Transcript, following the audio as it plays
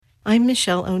I'm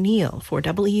Michelle O'Neill for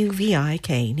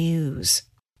WVIK News.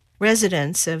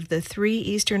 Residents of the 3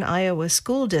 eastern Iowa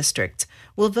school districts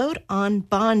will vote on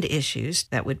bond issues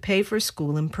that would pay for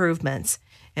school improvements,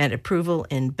 and approval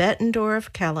in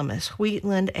Bettendorf, Calamus,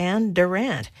 Wheatland, and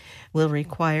Durant will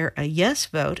require a yes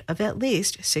vote of at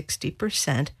least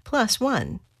 60% plus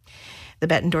one. The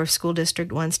Bettendorf School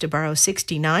District wants to borrow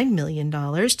 $69 million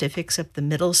to fix up the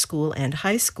middle school and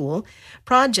high school.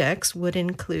 Projects would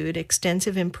include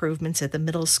extensive improvements at the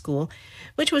middle school,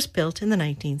 which was built in the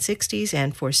 1960s,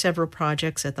 and for several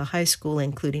projects at the high school,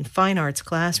 including fine arts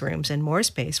classrooms and more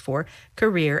space for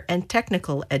career and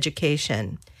technical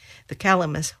education. The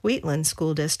Calamus Wheatland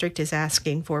School District is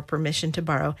asking for permission to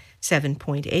borrow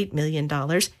 $7.8 million,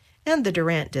 and the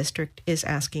Durant District is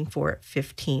asking for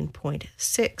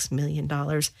 $15.6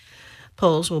 million.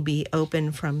 Polls will be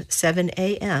open from 7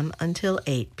 a.m. until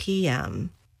 8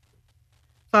 p.m.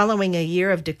 Following a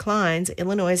year of declines,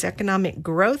 Illinois' economic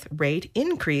growth rate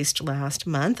increased last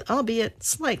month, albeit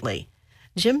slightly.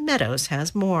 Jim Meadows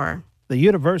has more. The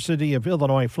University of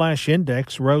Illinois Flash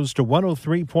Index rose to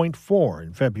 103.4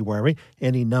 in February.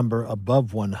 Any number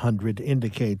above 100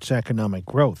 indicates economic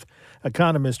growth.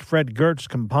 Economist Fred Gertz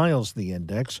compiles the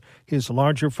index. His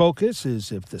larger focus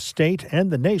is if the state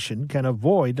and the nation can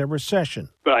avoid a recession.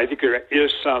 But I think there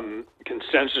is some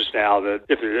consensus now that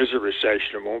if there is a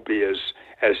recession, it won't be as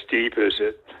deep as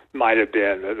it might have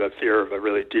been. The fear of a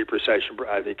really deep recession,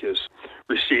 I think, is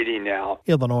receding now.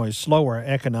 Illinois' slower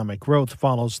economic growth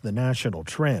follows the national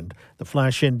trend. The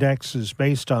Flash Index is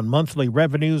based on monthly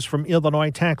revenues from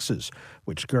Illinois taxes,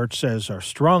 which Gertz says are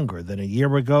stronger than a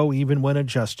year ago, even when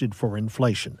adjusted for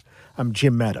inflation. I'm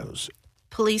Jim Meadows.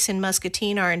 Police in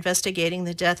Muscatine are investigating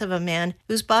the death of a man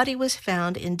whose body was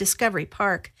found in Discovery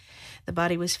Park. The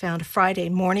body was found Friday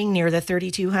morning near the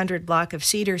 3200 block of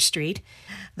Cedar Street.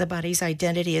 The body's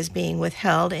identity is being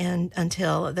withheld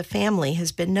until the family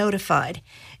has been notified.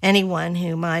 Anyone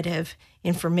who might have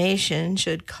information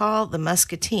should call the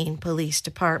Muscatine Police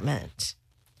Department.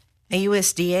 A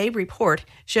USDA report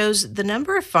shows the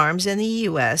number of farms in the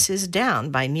U.S. is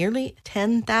down by nearly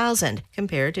 10,000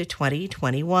 compared to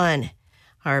 2021.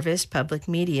 Harvest Public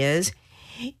Media's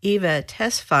Eva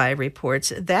Tesfaye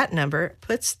reports that number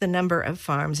puts the number of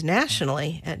farms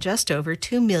nationally at just over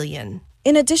 2 million.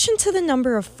 In addition to the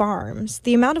number of farms,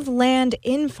 the amount of land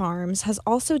in farms has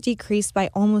also decreased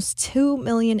by almost 2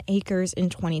 million acres in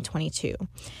 2022.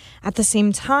 At the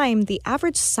same time, the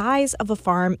average size of a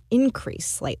farm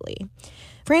increased slightly.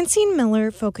 Francine Miller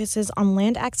focuses on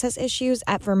land access issues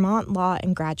at Vermont Law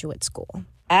and Graduate School.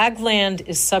 Ag land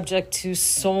is subject to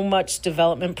so much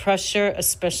development pressure,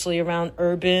 especially around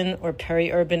urban or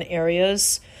peri-urban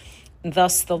areas,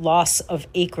 thus the loss of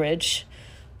acreage.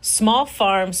 Small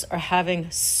farms are having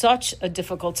such a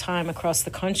difficult time across the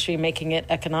country making it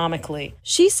economically.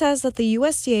 She says that the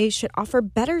USDA should offer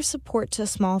better support to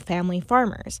small family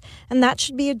farmers, and that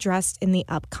should be addressed in the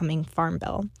upcoming Farm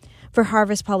Bill. For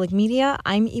Harvest Public Media,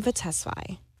 I'm Eva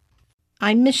Tesfaye.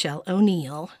 I'm Michelle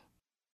O'Neill.